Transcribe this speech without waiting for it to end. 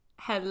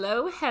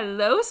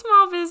Hello,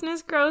 small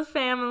business growth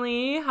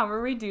family. How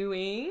are we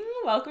doing?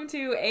 Welcome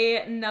to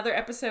another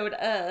episode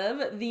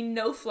of the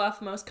No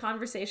Fluff, most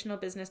conversational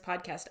business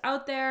podcast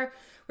out there,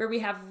 where we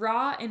have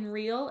raw and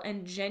real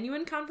and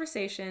genuine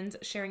conversations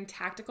sharing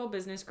tactical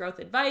business growth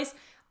advice,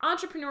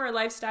 entrepreneur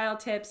lifestyle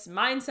tips,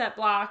 mindset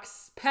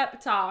blocks,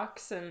 pep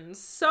talks, and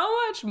so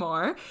much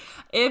more.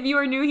 If you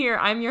are new here,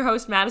 I'm your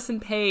host, Madison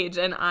Page,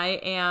 and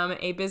I am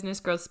a business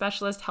growth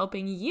specialist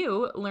helping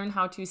you learn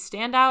how to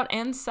stand out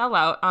and sell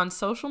out on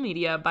social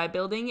media by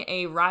building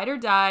a ride or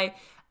die,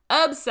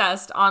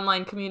 obsessed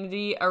online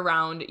community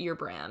around your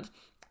brand.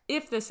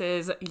 If this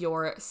is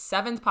your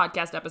 7th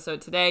podcast episode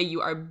today,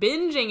 you are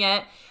binging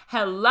it.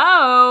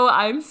 Hello,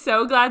 I'm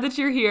so glad that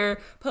you're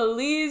here.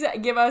 Please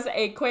give us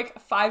a quick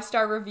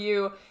 5-star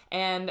review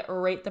and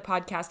rate the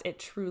podcast. It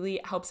truly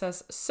helps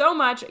us so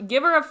much.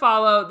 Give her a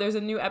follow. There's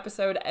a new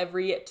episode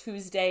every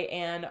Tuesday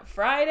and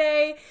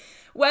Friday.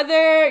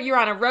 Whether you're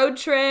on a road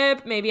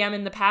trip, maybe I'm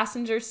in the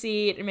passenger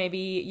seat, or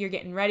maybe you're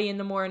getting ready in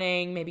the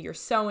morning, maybe you're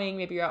sewing,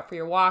 maybe you're out for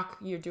your walk,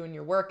 you're doing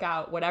your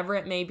workout, whatever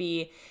it may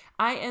be,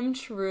 I am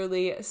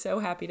truly so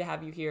happy to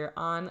have you here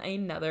on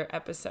another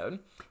episode.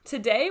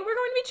 Today, we're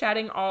going to be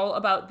chatting all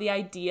about the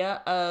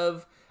idea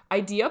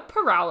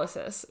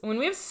paralysis. When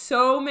we have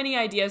so many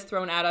ideas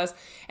thrown at us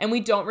and we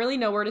don't really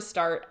know where to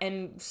start,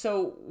 and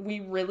so we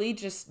really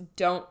just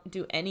don't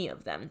do any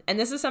of them. And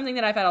this is something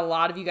that I've had a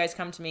lot of you guys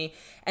come to me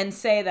and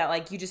say that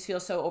like you just feel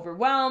so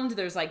overwhelmed.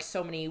 There's like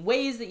so many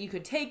ways that you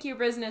could take your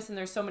business, and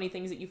there's so many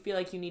things that you feel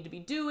like you need to be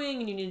doing,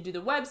 and you need to do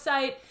the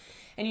website,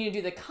 and you need to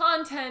do the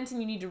content, and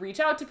you need to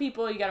reach out to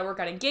people, you got to work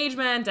on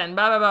engagement, and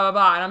blah, blah, blah, blah,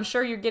 blah. And I'm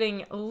sure you're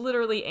getting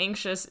literally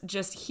anxious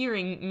just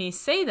hearing me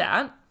say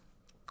that.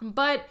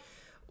 But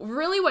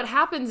really what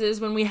happens is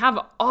when we have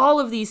all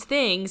of these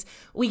things,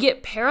 we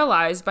get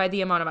paralyzed by the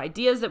amount of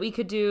ideas that we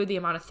could do, the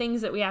amount of things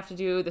that we have to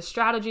do, the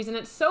strategies, and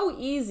it's so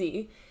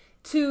easy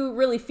to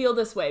really feel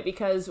this way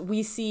because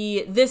we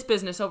see this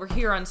business over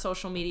here on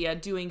social media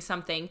doing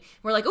something.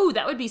 We're like, oh,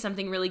 that would be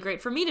something really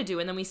great for me to do.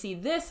 And then we see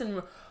this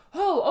and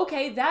oh,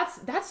 okay,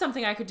 that's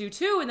something I could do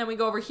too. And then we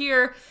go over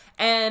here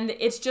and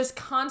it's just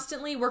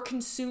constantly, we're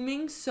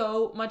consuming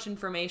so much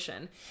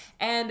information.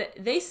 And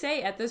they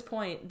say at this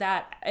point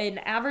that an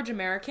average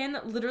American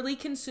literally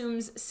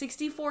consumes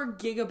 64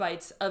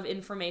 gigabytes of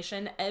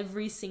information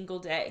every single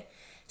day.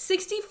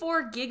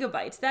 64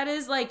 gigabytes. That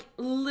is like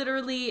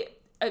literally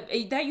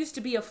that used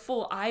to be a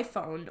full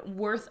iPhone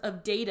worth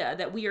of data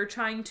that we are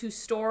trying to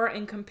store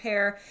and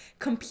compare,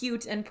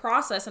 compute, and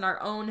process in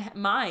our own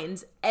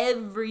minds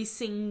every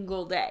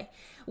single day,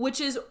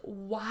 which is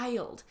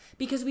wild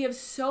because we have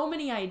so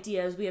many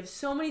ideas. We have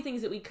so many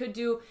things that we could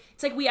do.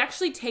 It's like we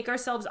actually take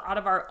ourselves out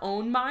of our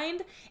own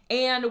mind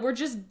and we're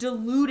just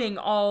diluting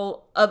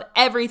all of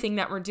everything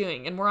that we're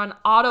doing. And we're on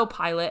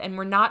autopilot and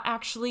we're not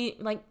actually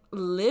like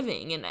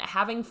living and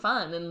having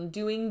fun and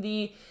doing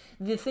the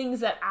things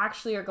that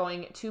actually are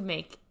going to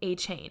make a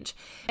change.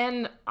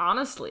 And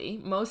honestly,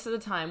 most of the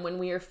time when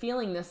we are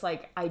feeling this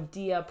like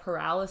idea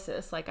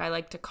paralysis, like I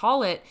like to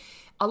call it,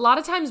 a lot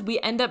of times we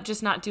end up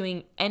just not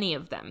doing any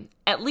of them.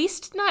 At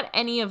least not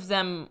any of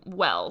them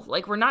well.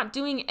 Like we're not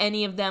doing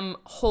any of them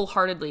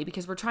wholeheartedly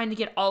because we're trying to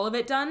get all of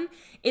it done.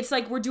 It's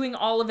like we're doing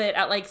all of it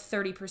at like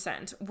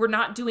 30%. We're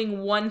not doing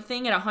one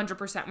thing at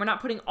 100%. We're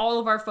not putting all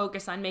of our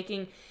focus on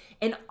making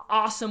an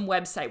awesome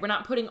website. We're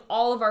not putting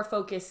all of our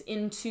focus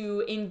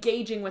into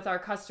engaging with our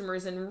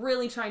customers and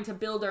really trying to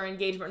build our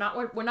engagement.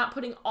 We're not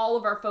putting all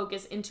of our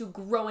focus into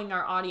growing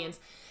our audience.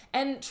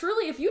 And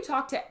truly, if you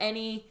talk to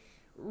any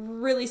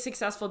really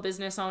successful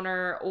business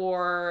owner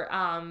or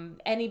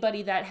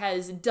anybody that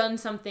has done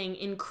something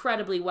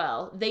incredibly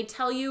well, they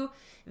tell you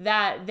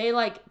that they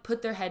like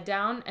put their head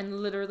down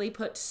and literally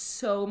put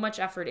so much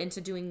effort into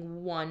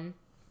doing one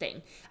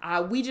thing.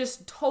 We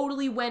just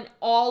totally went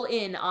all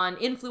in on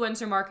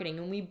influencer marketing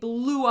and we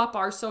blew up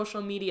our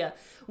social media.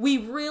 We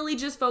really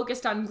just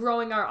focused on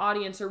growing our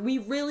audience, or we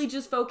really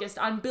just focused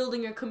on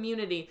building a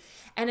community,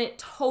 and it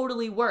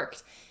totally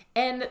worked.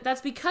 And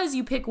that's because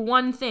you pick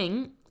one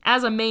thing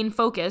as a main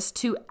focus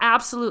to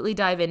absolutely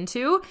dive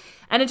into,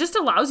 and it just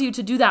allows you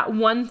to do that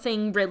one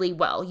thing really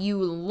well. You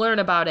learn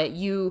about it,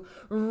 you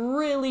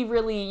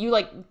you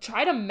like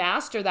try to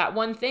master that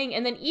one thing,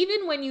 and then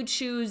even when you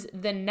choose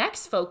the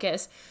next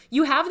focus,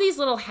 you have these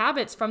little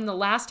habits from the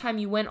last time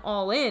you went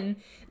all in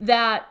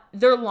that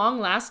they're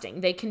long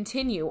lasting, they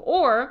continue,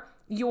 or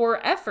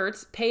your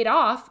efforts paid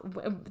off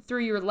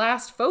through your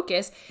last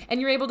focus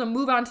and you're able to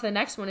move on to the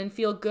next one and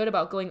feel good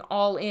about going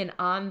all in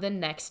on the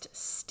next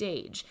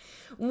stage.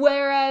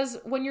 Whereas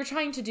when you're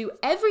trying to do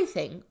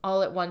everything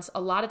all at once,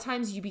 a lot of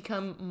times you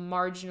become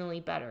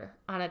marginally better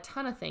on a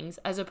ton of things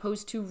as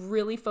opposed to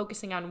really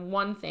focusing on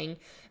one thing,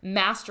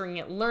 mastering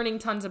it, learning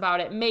tons about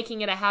it, making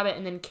it a habit,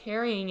 and then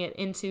carrying it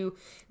into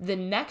the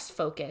next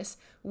focus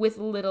with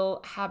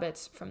little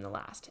habits from the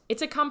last.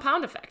 It's a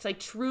compound effect, like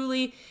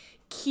truly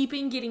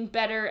keeping getting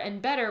better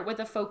and better with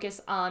a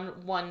focus on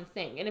one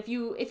thing. And if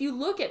you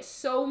look at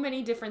so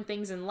many different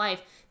things in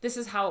life, this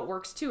is how it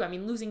works too. I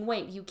mean, losing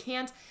weight, you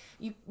can't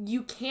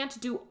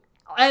do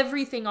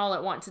everything all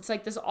at once. It's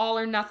like this all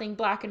or nothing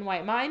black and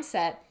white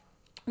mindset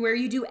where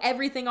you do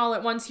everything all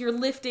at once. You're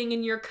lifting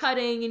and you're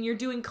cutting and you're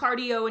doing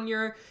cardio and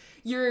you're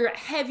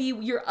heavy,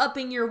 you're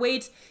upping your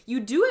weights. You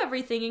do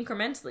everything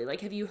incrementally.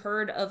 Like, have you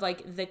heard of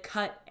like the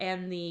cut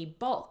and the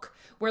bulk,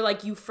 where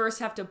like you first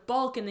have to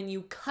bulk and then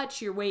you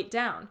cut your weight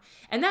down?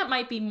 And that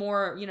might be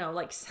more,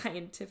 like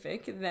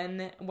scientific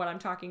than what I'm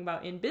talking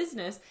about in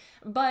business,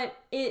 but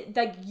it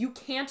like you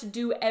can't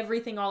do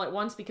everything all at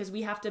once, because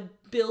we have to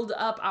build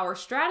up our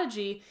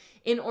strategy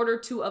in order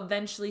to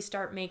eventually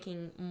start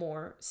making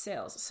more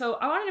sales. So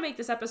I wanted to make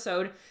this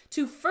episode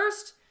to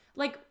first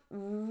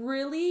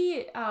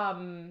really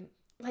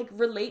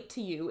relate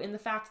to you in the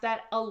fact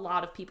that a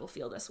lot of people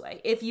feel this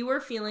way. If you are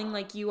feeling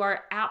like you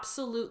are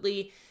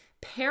absolutely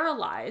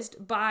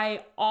paralyzed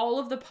by all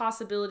of the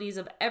possibilities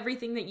of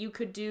everything that you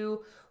could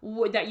do,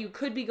 that you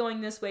could be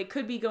going this way,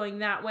 could be going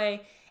that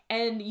way,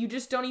 and you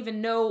just don't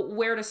even know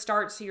where to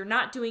start, so you're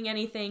not doing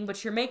anything,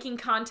 but you're making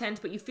content,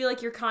 but you feel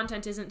like your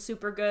content isn't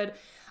super good,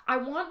 I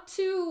want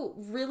to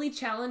really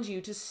challenge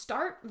you to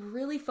start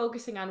really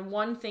focusing on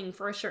one thing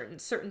for a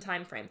certain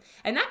time frame.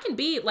 And that can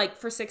be like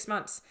for 6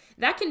 months.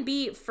 That can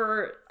be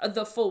for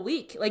the full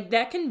week. Like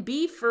that can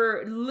be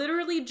for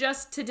literally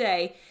just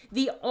today.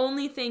 The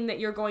only thing that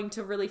you're going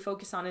to really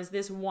focus on is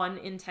this one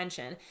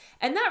intention.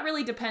 And that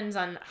really depends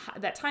on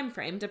that time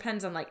frame,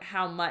 depends on like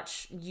how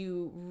much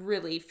you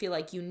really feel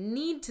like you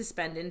need to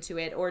spend into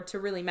it or to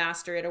really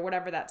master it or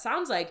whatever that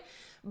sounds like.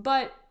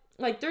 But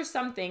like there's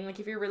something, like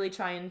if you're really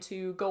trying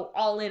to go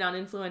all in on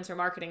influencer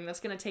marketing, that's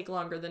going to take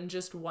longer than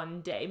just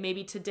one day.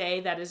 Maybe today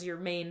that is your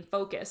main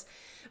focus.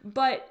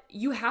 But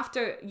you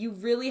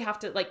really have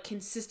to like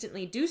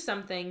consistently do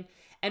something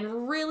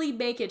and really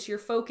make it your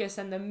focus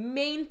and the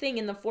main thing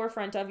in the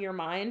forefront of your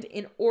mind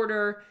in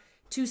order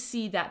to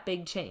see that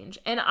big change.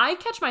 And I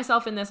catch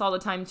myself in this all the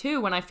time too,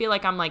 when I feel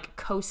like I'm like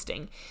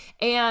coasting.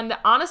 And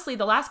honestly,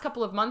 the last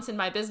couple of months in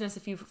my business,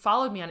 if you've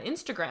followed me on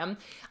Instagram,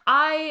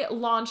 I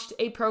launched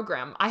a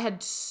program. I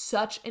had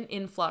such an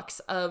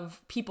influx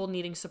of people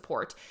needing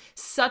support,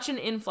 such an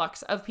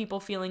influx of people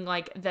feeling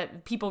like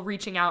that, people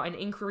reaching out and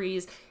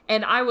inquiries.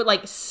 And I would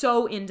like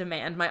so in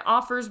demand. My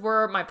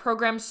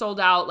program sold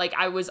out. Like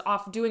I was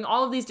off doing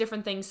all of these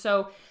different things.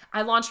 So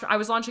I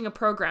was launching a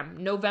program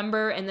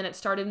November, and then it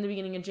started in the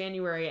beginning of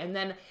January, and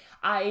then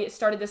I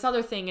started this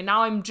other thing, and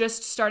now I'm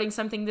just starting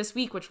something this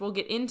week, which we'll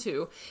get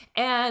into,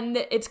 and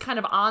it's kind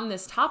of on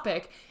this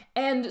topic.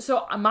 And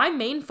so my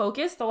main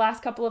focus the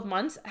last couple of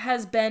months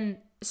has been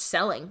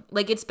selling.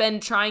 Like it's been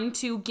trying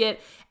to get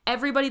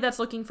everybody that's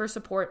looking for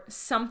support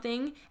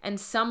something and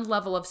some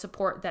level of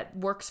support that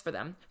works for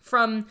them.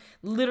 From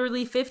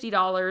literally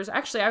 $50.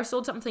 Actually, I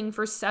sold something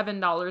for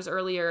 $7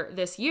 earlier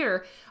this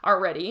year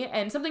already,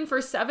 and something for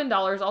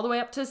 $7 all the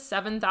way up to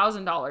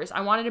 $7,000.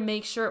 I wanted to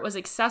make sure it was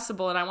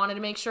accessible, and I wanted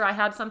to make sure I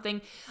had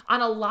something on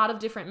a lot of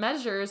different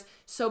measures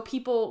so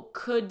people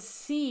could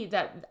see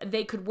that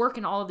they could work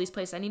in all of these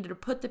places. I needed to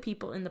put the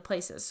people in the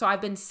places. So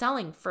I've been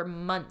selling for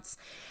months.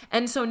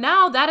 And so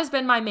now that has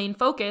been my main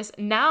focus.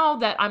 Now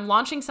that I'm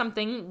launching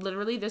something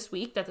literally this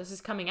week that this is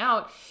coming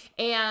out,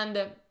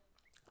 and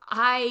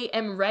I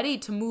am ready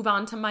to move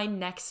on to my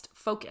next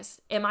focus.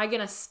 Am I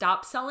going to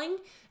stop selling?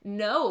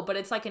 No, but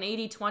it's like an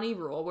 80-20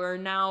 rule where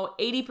now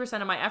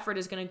 80% of my effort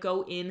is going to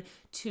go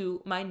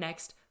into my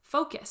next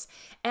focus.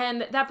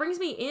 And that brings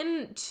me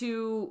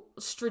into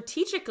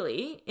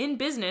strategically in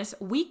business,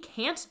 we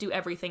can't do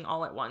everything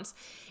all at once.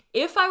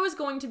 If I was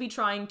going to be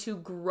trying to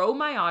grow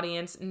my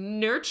audience,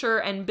 nurture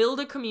and build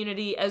a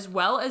community, as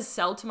well as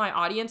sell to my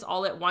audience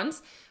all at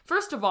once,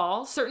 first of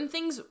all, certain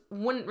things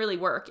wouldn't really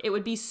work. It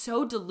would be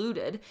so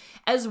diluted,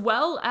 as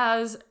well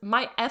as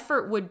my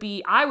effort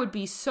I would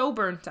be so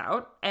burnt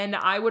out. And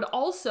I would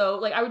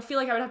also, I would feel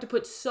like I would have to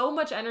put so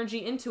much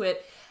energy into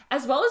it,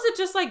 as well as it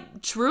just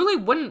truly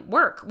wouldn't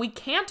work. We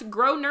can't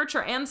grow,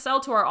 nurture, and sell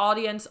to our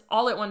audience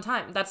all at one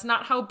time. That's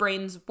not how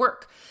brains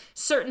work.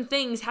 Certain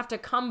things have to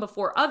come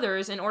before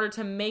others in order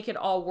to make it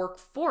all work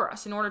for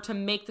us, in order to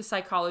make the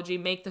psychology,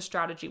 make the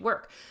strategy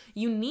work.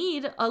 You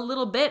need a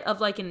little bit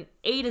of an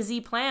A to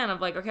Z plan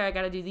of okay, I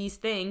got to do these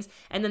things.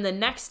 And then the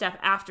next step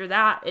after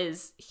that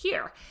is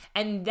here.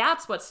 And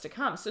that's what's to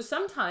come. So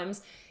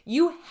sometimes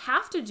you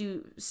have to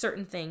do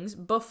certain things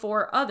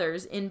before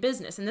others in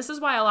business. And this is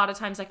why a lot of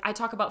times, I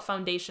talk about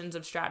foundations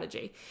of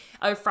strategy,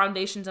 or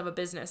foundations of a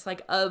business,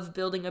 of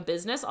building a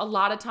business. A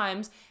lot of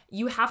times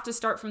you have to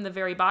start from the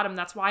very bottom.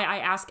 That's why I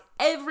ask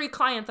every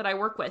client that I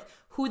work with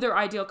who their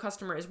ideal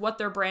customer is, what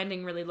their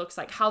branding really looks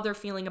like, how they're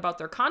feeling about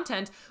their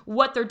content,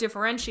 what their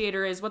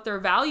differentiator is, what their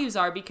values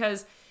are,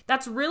 because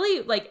that's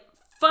really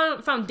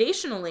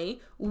foundationally,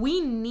 we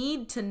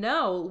need to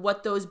know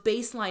what those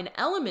baseline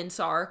elements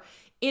are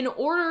in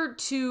order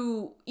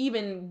to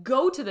even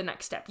go to the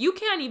next step. You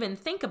can't even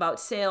think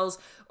about sales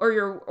or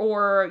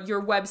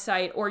your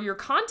website or your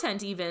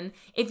content even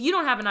if you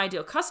don't have an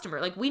ideal customer.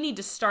 Like, we need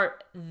to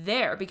start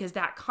there because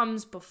that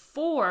comes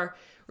before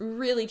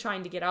really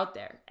trying to get out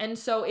there. And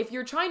so if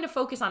you're trying to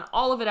focus on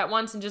all of it at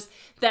once and just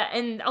that,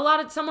 and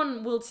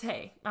someone will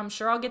say, I'm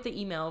sure I'll get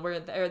the email or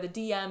the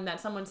DM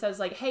that someone says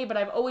like, hey, but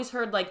I've always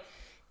heard like,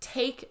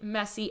 take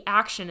messy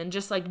action and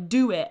just like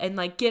do it and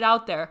like get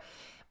out there.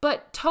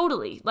 But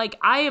totally, like,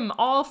 I am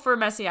all for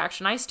messy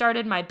action. I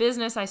started my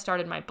business, I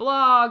started my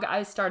blog,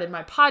 I started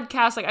my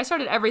podcast, like I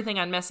started everything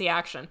on messy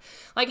action.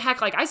 Like,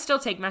 heck, like I still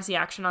take messy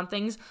action on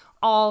things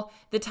all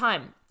the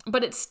time,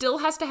 but it still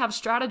has to have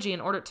strategy in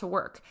order to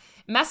work.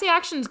 Messy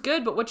action's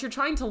good, but what you're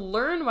trying to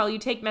learn while you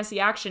take messy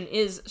action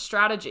is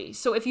strategy.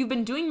 So if you've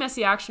been doing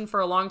messy action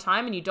for a long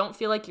time and you don't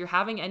feel like you're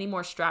having any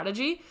more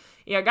strategy,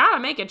 you gotta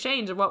make a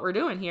change of what we're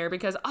doing here,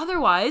 because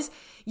otherwise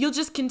you'll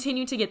just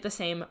continue to get the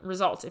same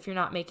results if you're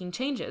not making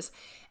changes.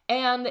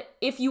 And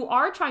if you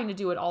are trying to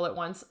do it all at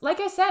once,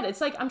 like I said,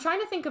 it's like I'm trying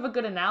to think of a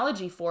good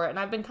analogy for it, and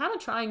I've been kind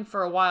of trying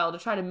for a while to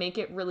try to make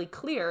it really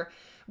clear.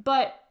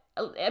 But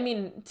I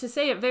mean, to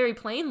say it very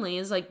plainly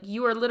is like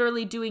you are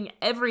literally doing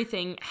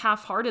everything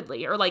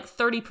half-heartedly or like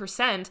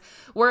 30%,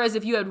 whereas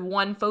if you had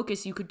one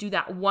focus, you could do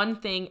that one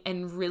thing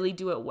and really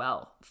do it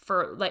well.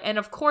 And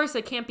of course,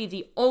 it can't be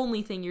the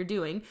only thing you're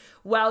doing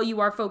while you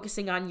are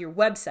focusing on your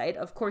website.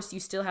 Of course, you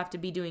still have to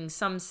be doing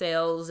some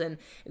sales and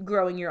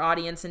growing your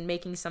audience and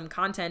making some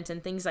content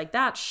and things like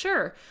that,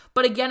 sure.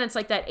 But again, it's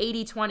like that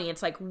 80-20.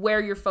 It's like where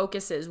your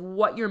focus is,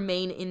 what your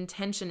main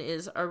intention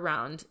is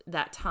around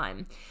that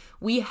time.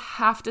 We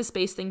have to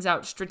space things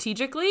out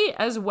strategically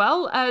as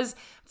well as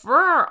for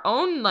our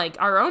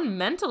own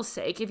mental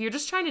sake. If you're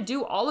just trying to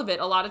do all of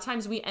it, a lot of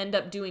times we end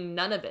up doing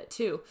none of it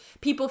too.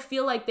 People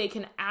feel like they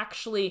can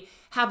actually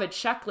have a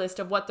checklist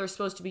of what they're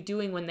supposed to be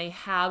doing when they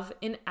have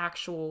an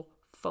actual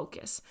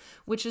focus,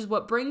 which is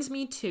what brings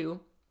me to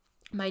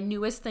my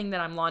newest thing that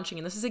I'm launching.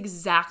 And this is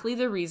exactly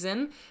the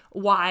reason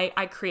why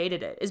I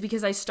created it, is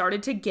because I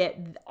started to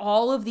get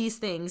all of these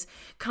things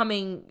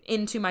coming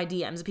into my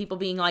DMs. People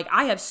being like,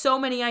 I have so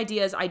many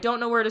ideas. I don't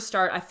know where to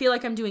start. I feel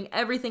like I'm doing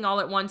everything all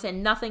at once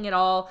and nothing at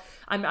all.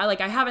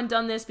 I haven't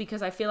done this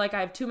because I feel like I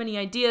have too many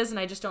ideas and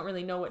I just don't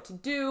really know what to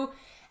do.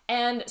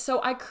 And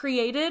so I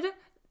created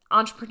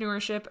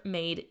Entrepreneurship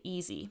Made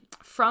Easy.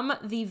 From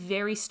the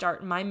very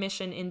start, my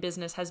mission in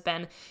business has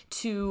been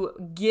to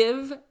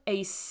give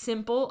a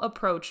simple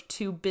approach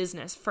to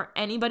business for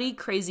anybody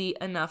crazy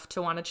enough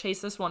to want to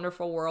chase this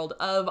wonderful world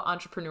of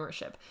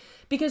entrepreneurship.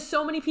 Because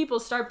so many people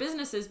start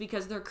businesses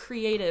because they're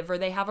creative or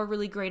they have a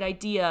really great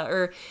idea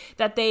or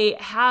that they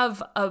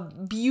have a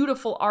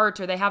beautiful art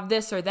or they have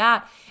this or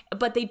that,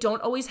 but they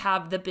don't always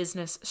have the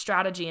business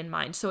strategy in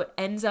mind. So it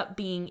ends up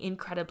being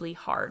incredibly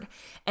hard.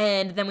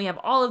 And then we have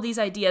all of these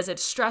ideas.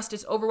 It's stressed,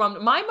 it's overwhelmed.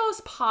 My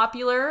most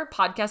popular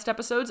podcast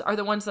episodes are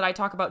the ones that I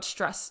talk about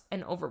stress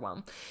and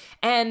overwhelm.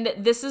 And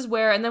this is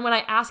where, and then when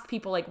I ask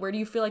people like, where do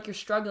you feel like you're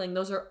struggling?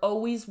 Those are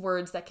always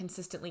words that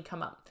consistently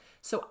come up.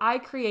 So I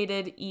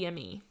created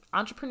EME,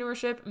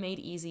 Entrepreneurship Made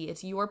Easy.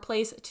 It's your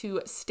place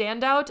to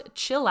stand out,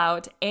 chill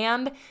out,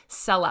 and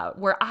sell out,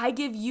 where I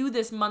give you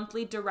this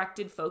monthly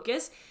directed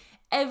focus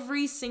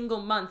every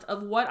single month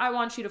of what I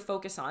want you to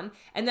focus on.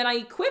 And then I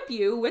equip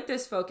you with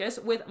this focus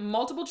with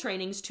multiple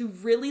trainings to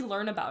really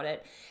learn about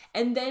it.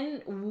 And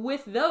then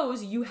with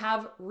those, you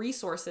have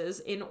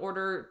resources in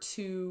order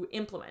to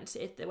implement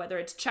it, whether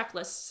it's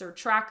checklists or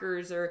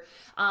trackers or,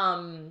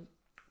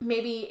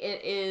 maybe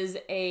it is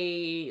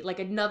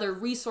another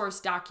resource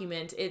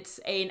document. It's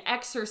an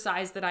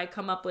exercise that I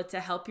come up with to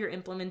help your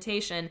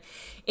implementation.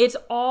 It's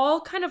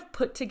all kind of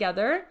put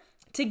together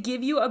to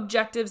give you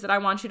objectives that I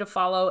want you to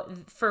follow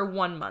for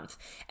 1 month.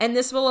 And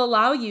this will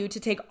allow you to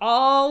take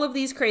all of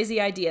these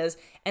crazy ideas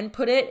and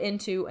put it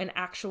into an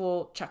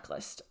actual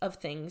checklist of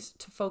things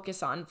to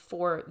focus on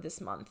for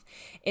this month.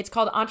 It's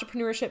called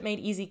Entrepreneurship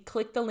Made Easy.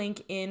 Click the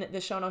link in the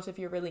show notes if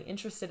you're really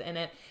interested in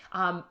it.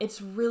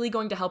 It's really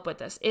going to help with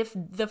this. If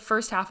the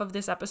first half of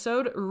this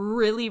episode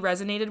really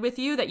resonated with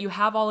you, that you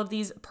have all of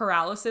these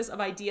paralysis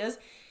of ideas,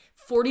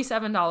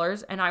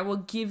 $47 and I will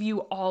give you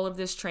all of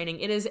this training.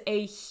 It is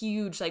a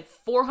huge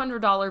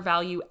 $400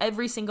 value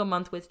every single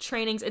month with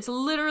trainings. It's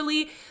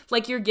literally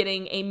like you're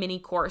getting a mini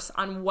course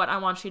on what I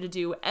want you to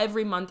do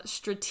every month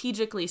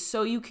strategically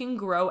so you can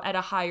grow at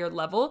a higher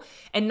level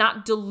and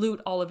not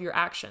dilute all of your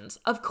actions.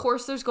 Of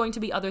course, there's going to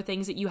be other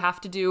things that you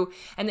have to do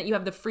and that you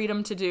have the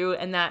freedom to do,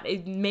 and that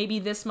maybe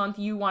this month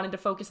you wanted to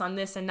focus on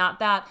this and not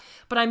that,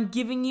 but I'm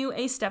giving you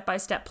a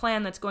step-by-step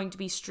plan that's going to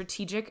be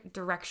strategic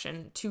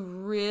direction to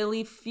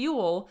really fuel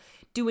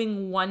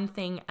doing one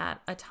thing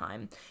at a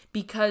time,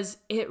 because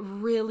it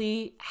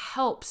really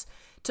helps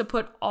to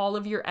put all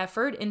of your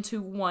effort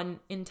into one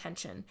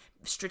intention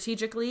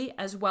strategically,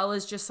 as well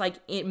as just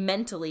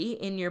mentally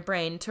in your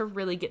brain to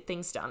really get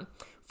things done.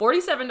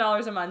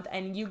 $47 a month,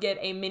 and you get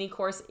a mini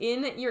course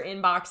in your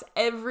inbox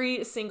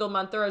every single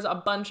month. There is a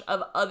bunch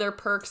of other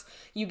perks.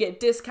 You get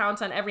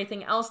discounts on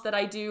everything else that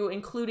I do,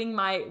 including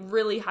my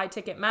really high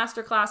ticket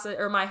masterclasses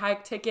or my high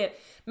ticket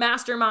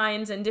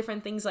masterminds and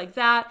different things like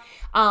that.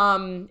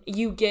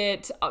 You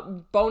get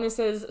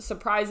bonuses,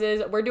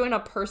 surprises. We're doing a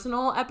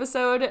personal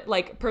episode,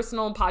 like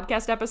personal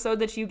podcast episode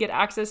that you get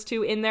access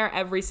to in there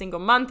every single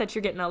month, that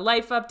you're getting a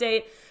life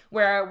update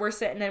where we're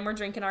sitting and we're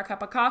drinking our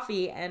cup of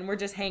coffee and we're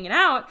just hanging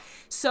out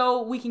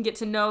so we can get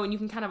to know and you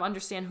can kind of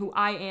understand who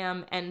I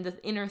am and the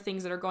inner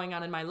things that are going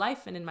on in my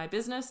life and in my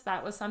business.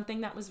 That was something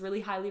that was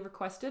really highly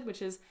requested,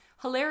 which is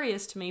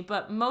hilarious to me.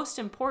 But most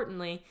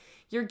importantly,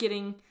 you're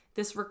getting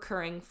this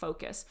recurring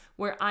focus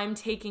where I'm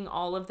taking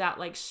all of that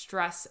like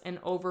stress and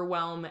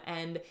overwhelm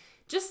and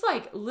just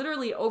like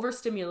literally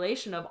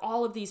overstimulation of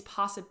all of these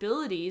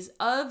possibilities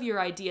of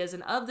your ideas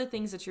and of the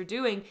things that you're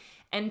doing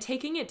and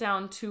taking it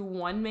down to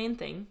one main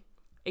thing,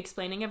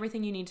 explaining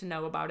everything you need to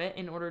know about it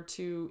in order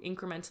to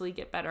incrementally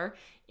get better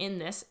in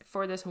this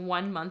for this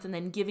 1 month, and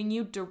then giving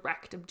you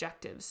direct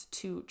objectives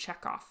to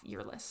check off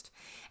your list.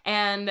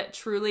 And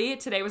truly,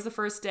 today was the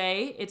first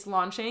day it's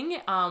launching.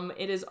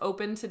 It is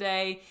open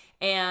today,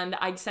 and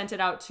I sent it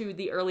out to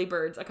the early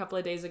birds a couple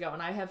of days ago,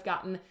 and I have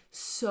gotten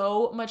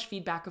so much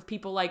feedback of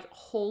people like,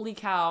 holy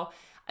cow,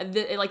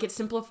 it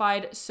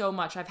simplified so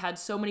much. I've had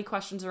so many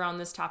questions around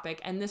this topic,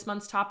 and this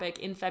month's topic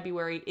in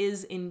February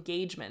is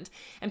engagement.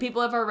 And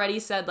people have already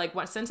said, like,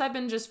 since I've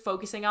been just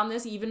focusing on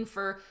this, even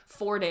for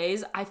 4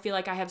 days, I feel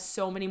like I have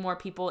so many more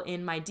people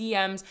in my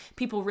DMs,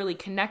 people really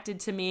connected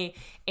to me,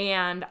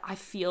 and I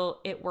feel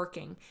it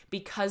working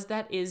because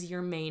that is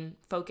your main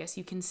focus.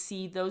 You can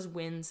see those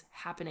wins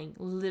happening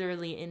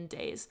literally in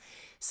days.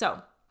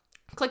 So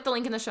click the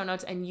link in the show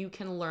notes and you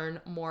can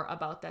learn more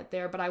about that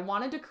there. But I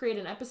wanted to create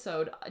an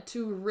episode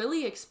to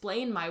really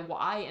explain my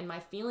why and my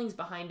feelings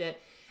behind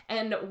it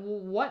and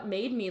what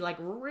made me like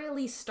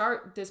really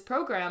start this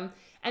program.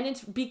 And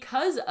it's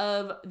because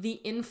of the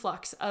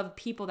influx of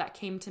people that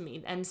came to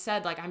me and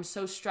said, like, I'm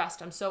so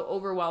stressed, I'm so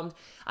overwhelmed,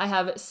 I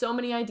have so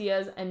many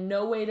ideas and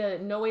no way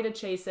to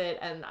chase it,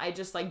 and I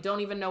just like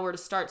don't even know where to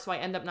start, so I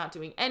end up not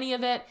doing any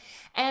of it.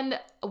 And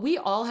we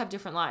all have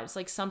different lives.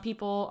 Like, some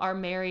people are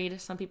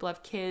married, some people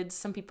have kids,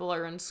 some people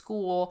are in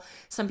school,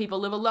 some people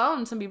live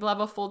alone, some people have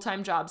a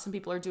full-time job, some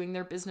people are doing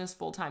their business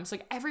full-time. So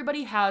like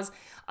everybody has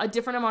a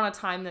different amount of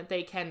time that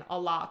they can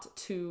allot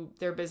to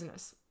their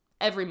business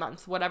every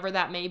month, whatever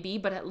that may be,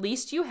 but at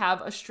least you have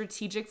a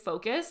strategic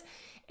focus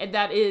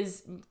that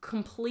is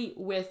complete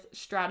with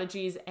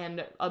strategies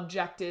and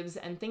objectives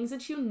and things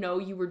that you know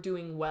you were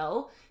doing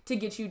well to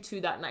get you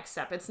to that next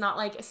step. It's not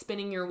like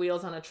spinning your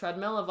wheels on a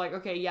treadmill of like,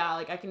 okay, yeah,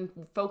 like I can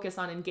focus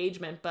on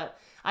engagement, but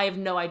I have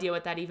no idea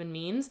what that even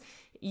means.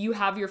 You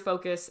have your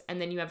focus and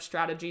then you have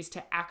strategies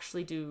to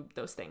actually do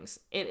those things.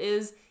 It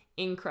is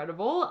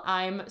incredible.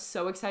 I'm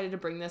so excited to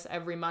bring this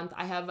every month.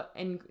 I have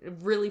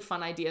really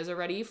fun ideas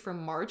already for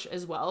March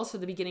as well. So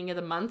the beginning of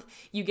the month,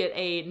 you get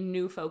a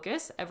new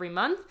focus every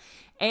month.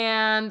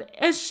 And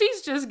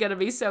she's just going to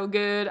be so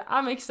good.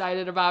 I'm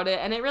excited about it.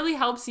 And it really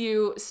helps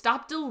you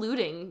stop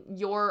diluting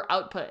your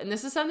output. And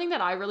this is something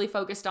that I really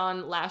focused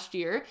on last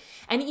year.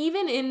 And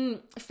even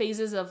in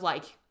phases of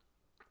like,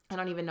 I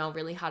don't even know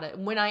really how to,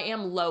 when I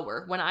am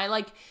lower, when I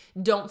like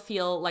don't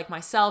feel like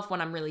myself,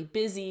 when I'm really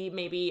busy,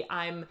 maybe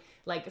I'm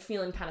like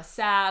feeling kind of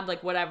sad,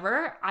 like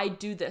whatever, I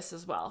do this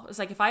as well. It's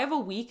like if I have a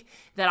week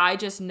that I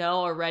just know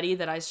already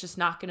that it's just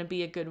not going to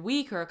be a good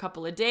week, or a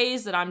couple of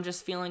days that I'm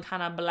just feeling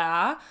kind of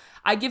blah,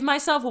 I give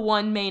myself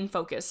one main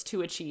focus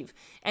to achieve.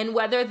 And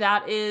whether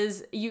that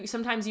is,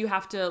 sometimes you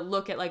have to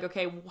look at like,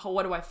 okay,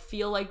 what do I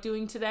feel like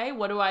doing today?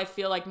 What do I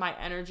feel like my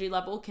energy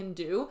level can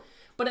do?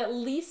 But at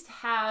least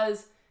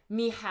has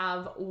me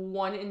have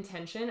one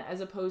intention as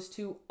opposed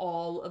to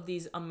all of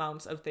these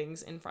amounts of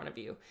things in front of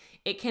you.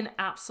 It can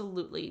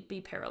absolutely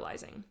be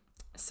paralyzing.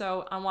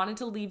 So I wanted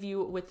to leave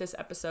you with this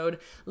episode,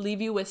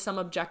 leave you with some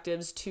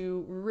objectives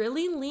to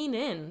really lean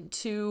in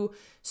to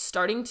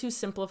starting to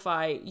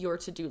simplify your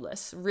to-do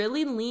list.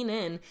 Really lean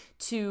in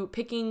to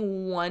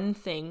picking one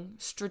thing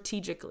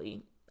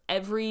strategically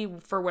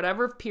for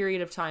whatever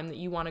period of time that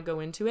you want to go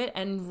into it,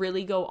 and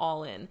really go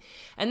all in.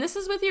 And this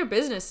is with your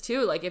business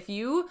too. Like if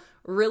you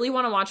really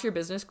want to watch your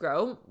business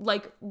grow,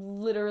 like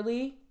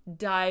literally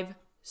dive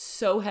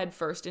so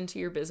headfirst into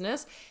your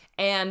business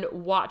and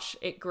watch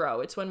it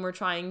grow. It's when we're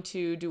trying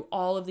to do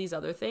all of these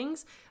other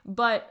things.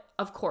 But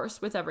of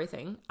course, with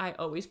everything, I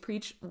always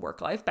preach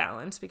work-life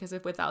balance, because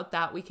if without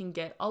that, we can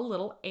get a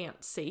little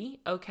antsy,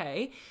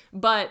 okay?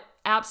 But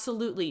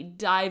absolutely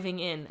diving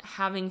in,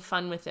 having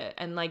fun with it,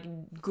 and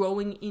like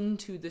growing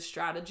into the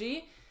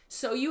strategy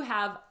so you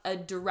have a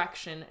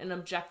direction, an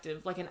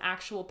objective, like an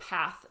actual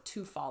path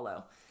to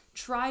follow.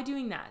 Try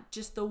doing that,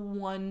 just the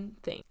one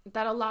thing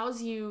that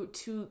allows you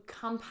to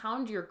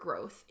compound your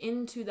growth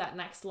into that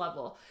next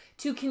level,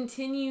 to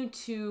continue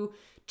to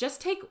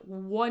just take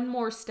one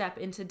more step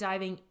into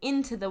diving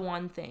into the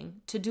one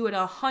thing, to do it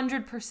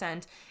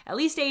 100%, at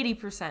least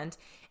 80%,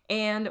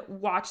 and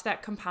watch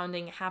that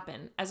compounding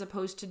happen, as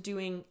opposed to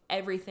doing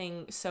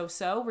everything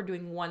so-so. We're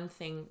doing one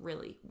thing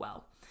really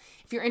well.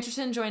 If you're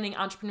interested in joining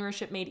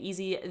Entrepreneurship Made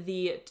Easy,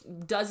 the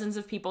dozens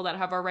of people that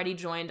have already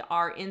joined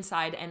are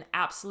inside and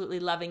absolutely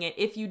loving it.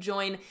 If you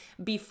join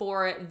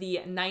before the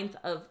 9th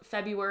of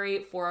February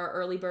for our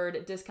early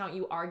bird discount,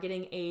 you are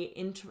getting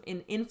an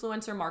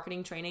influencer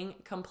marketing training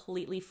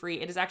completely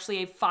free. It is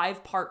actually a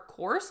 5-part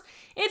course.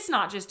 It's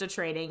not just a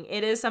training.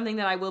 It is something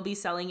that I will be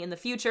selling in the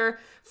future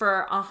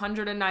for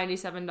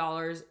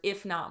 $197,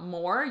 if not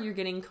more. You're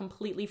getting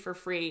completely for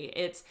free.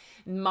 It's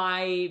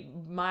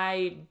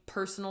my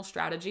personal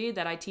strategy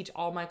that I teach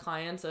all my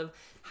clients of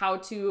how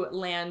to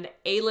land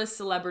A-list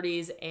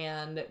celebrities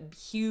and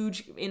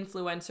huge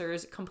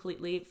influencers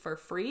completely for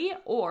free,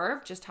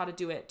 or just how to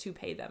do it to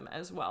pay them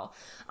as well.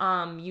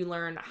 You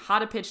learn how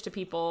to pitch to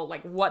people,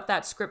 like what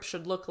that script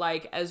should look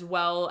like, as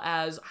well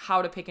as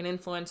how to pick an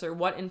influencer,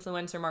 what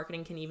influencer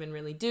marketing can even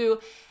really do.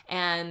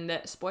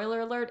 And spoiler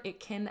alert, it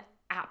can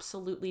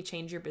absolutely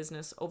change your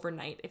business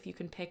overnight if you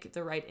can pick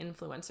the right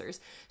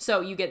influencers.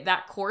 So you get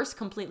that course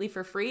completely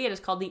for free. It is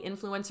called the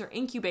Influencer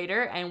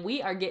Incubator, and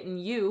we are getting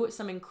you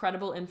some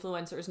incredible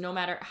influencers. No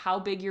matter how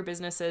big your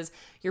business is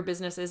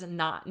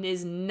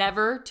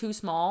never too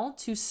small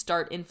to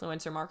start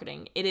influencer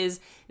marketing. It is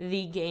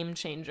the game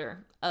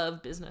changer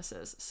of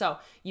businesses. So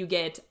you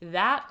get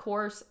that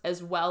course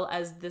as well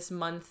as this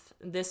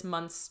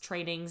month's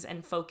trainings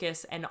and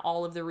focus and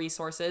all of the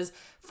resources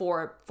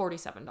for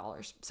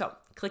 $47. So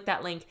click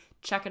that link,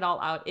 check it all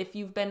out. If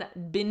you've been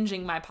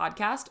binging my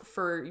podcast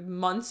for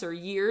months or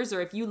years,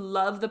 or if you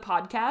love the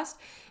podcast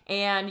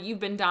and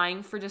you've been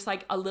dying for just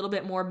like a little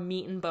bit more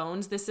meat and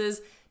bones, this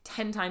is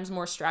 10 times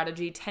more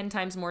strategy, 10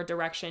 times more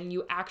direction.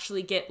 You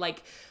actually get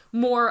like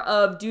more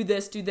of do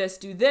this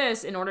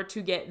in order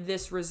to get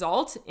this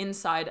result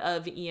inside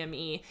of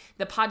EME.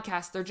 The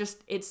podcast,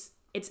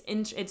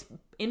 it's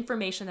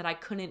information that I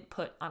couldn't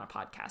put on a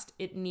podcast.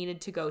 It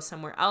needed to go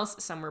somewhere else,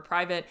 somewhere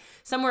private,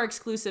 somewhere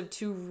exclusive,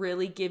 to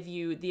really give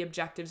you the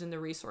objectives and the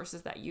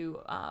resources that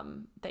you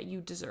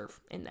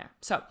deserve in there.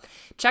 So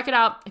check it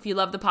out. If you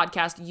love the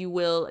podcast, you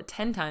will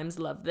 10 times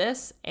love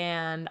this,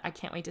 and I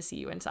can't wait to see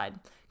you inside.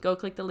 Go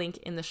click the link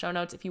in the show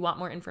notes if you want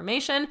more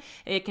information.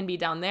 It can be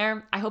down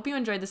there. I hope you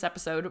enjoyed this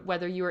episode,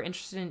 whether you are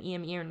interested in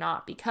EME or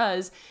not,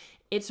 because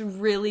it's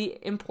really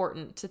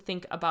important to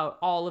think about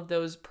all of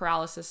those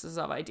paralyses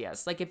of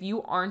ideas. Like if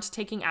you aren't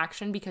taking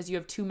action because you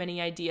have too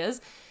many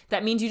ideas,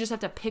 that means you just have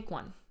to pick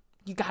one.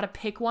 You got to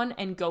pick one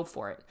and go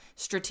for it.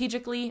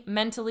 Strategically,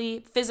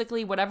 mentally,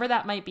 physically, whatever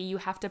that might be, you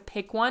have to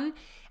pick one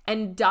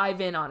and dive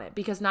in on it,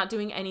 because not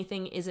doing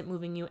anything isn't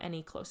moving you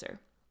any closer.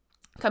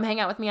 Come hang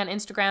out with me on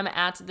Instagram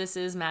at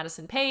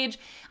thisismadisonpage.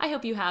 I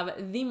hope you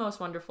have the most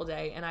wonderful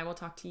day, and I will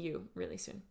talk to you really soon.